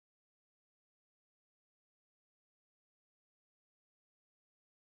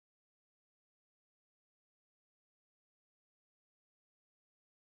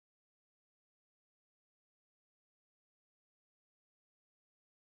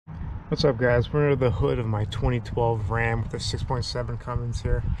What's up, guys? We're under the hood of my 2012 Ram with the 6.7 Cummins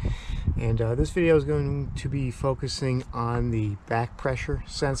here, and this video is going to be focusing on the back pressure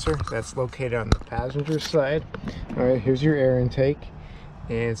sensor that's located on the passenger side. Alright, here's your air intake,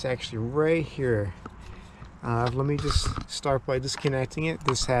 and it's actually right here. Let me just start by disconnecting it.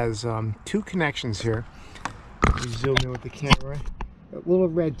 This has two connections here. Let me zoom in with the camera. A little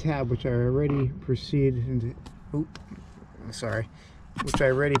red tab, which I already proceeded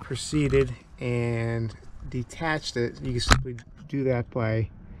and detached it. You can simply do that by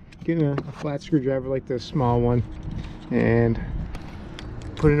getting a flat screwdriver like this small one and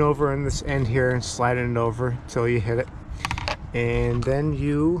putting it over on this end here and sliding it over until you hit it, and then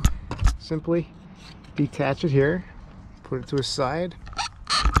you simply detach it here, put it to a side,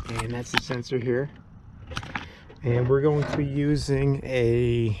 and that's the sensor here. And we're going to be using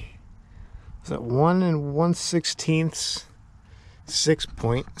a 1 1/16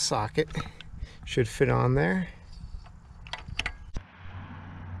 6-point socket. Should fit on there.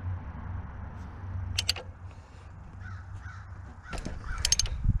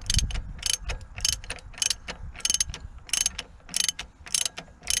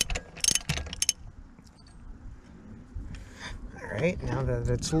 Alright, now that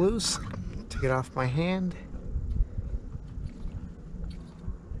it's loose, take it off my hand.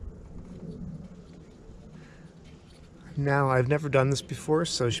 Now, I've never done this before,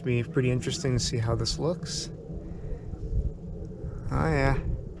 so it should be pretty interesting to see how this looks. Oh yeah.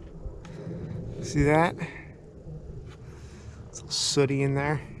 See that? It's a little sooty in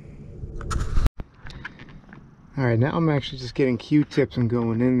there. Alright, now I'm actually just getting Q-tips and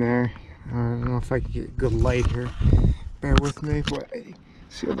going in there. I don't know if I can get good light here. Bear with me. But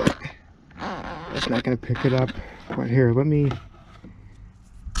see that? That's not going to pick it up. But here, let me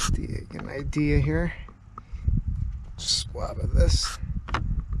get an idea here. Swab of this.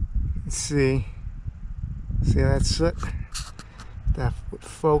 Let's see. See that soot? That would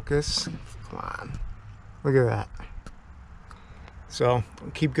focus. Come on. Look at that. So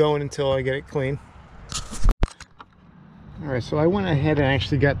I'll keep going until I get it clean. Alright, so I went ahead and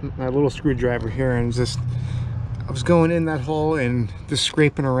actually got my little screwdriver here and I was going in that hole and just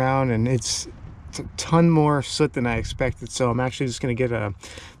scraping around, and it's a ton more soot than I expected. So I'm actually just going to get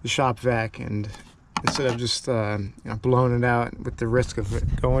the shop vac, and instead of just blowing it out with the risk of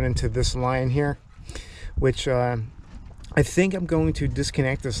it going into this line here, which I think I'm going to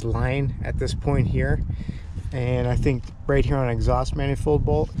disconnect this line at this point here, and I think right here on an exhaust manifold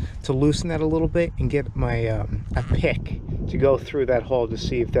bolt to loosen that a little bit and get my a pick to go through that hole to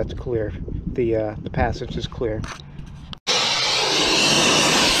see if that's clear, the passage is clear.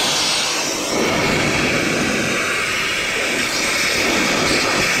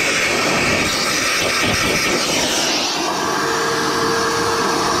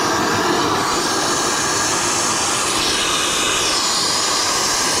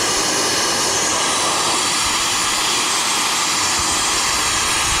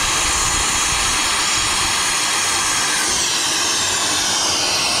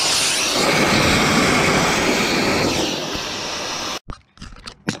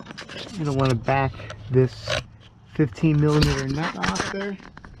 I'm going to want to back this 15mm nut off there.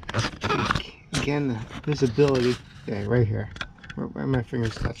 Again, the visibility, yeah, right here, where my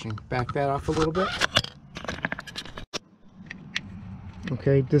finger's touching. Back that off a little bit.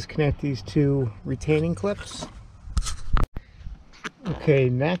 Okay, disconnect these two retaining clips. Okay,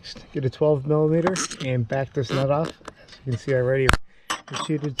 next, get a 12mm and back this nut off. As you can see, I already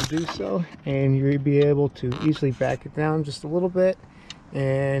proceeded to do so, and you'll be able to easily back it down just a little bit,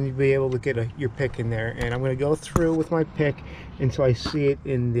 and you'll be able to get your pick in there. And I'm going to go through with my pick until I see it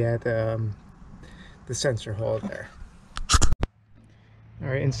in that the sensor hole there.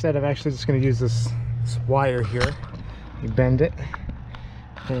 Alright, instead of actually just going to use this wire here, you bend it,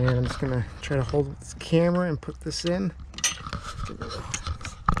 and I'm just going to try to hold this camera and put this in.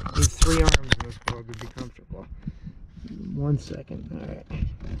 Need 3 arms in this world to be comfortable. 1 second. Alright.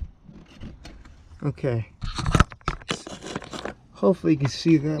 Okay. Hopefully you can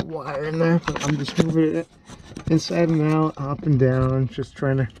see that wire in there, but I'm just moving it inside and out, up and down, just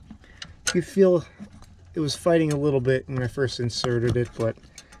trying to, you feel it was fighting a little bit when I first inserted it, but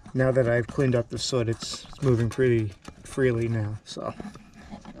now that I've cleaned up the soot, it's moving pretty freely now, so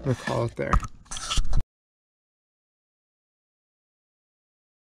I'm going to call it there.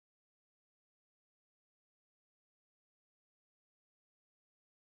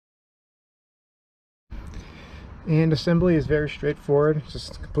 And assembly is very straightforward,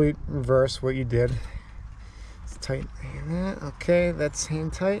 just complete reverse what you did. Let's tighten that. Okay, that's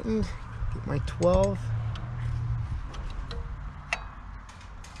hand tightened. Get my 12.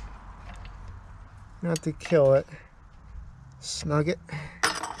 not to kill it. Snug it.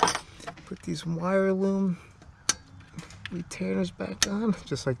 Put these wire loom retainers back on,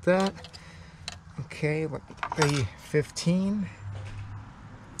 just like that. Okay, the 15.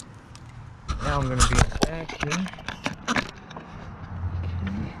 Now I'm going to be in the back here.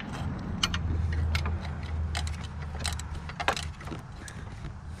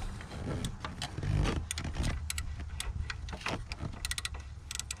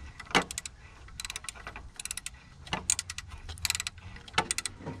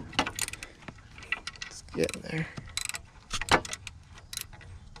 Let's get in there.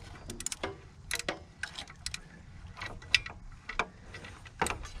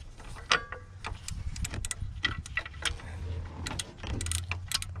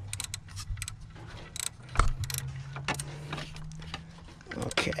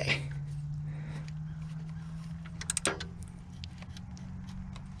 Okay.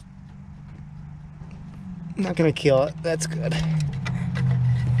 I'm not gonna kill it. That's good.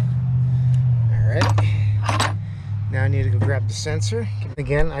 Alright. Now I need to go grab the sensor.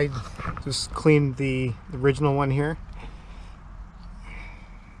 Again, I just cleaned the original one here.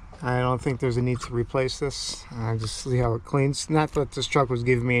 I don't think there's a need to replace this. Just see how it cleans. Not that this truck was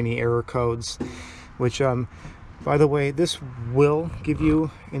giving me any error codes, which by the way, this will give you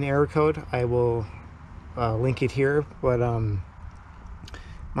an error code. I will link it here, but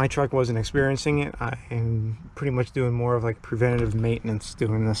my truck wasn't experiencing it. I am pretty much doing more of like preventative maintenance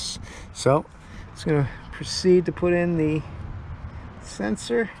doing this. So, just gonna proceed to put in the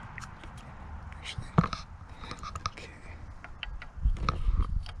sensor. Actually, okay.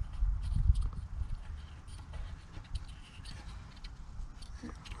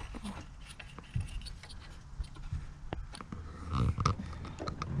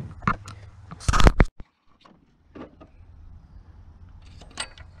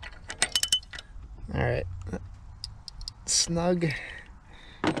 All right, snug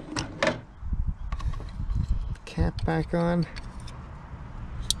cap back on,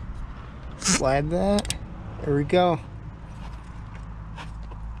 slide that, there we go.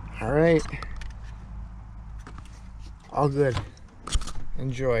 All right, all good,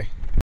 enjoy.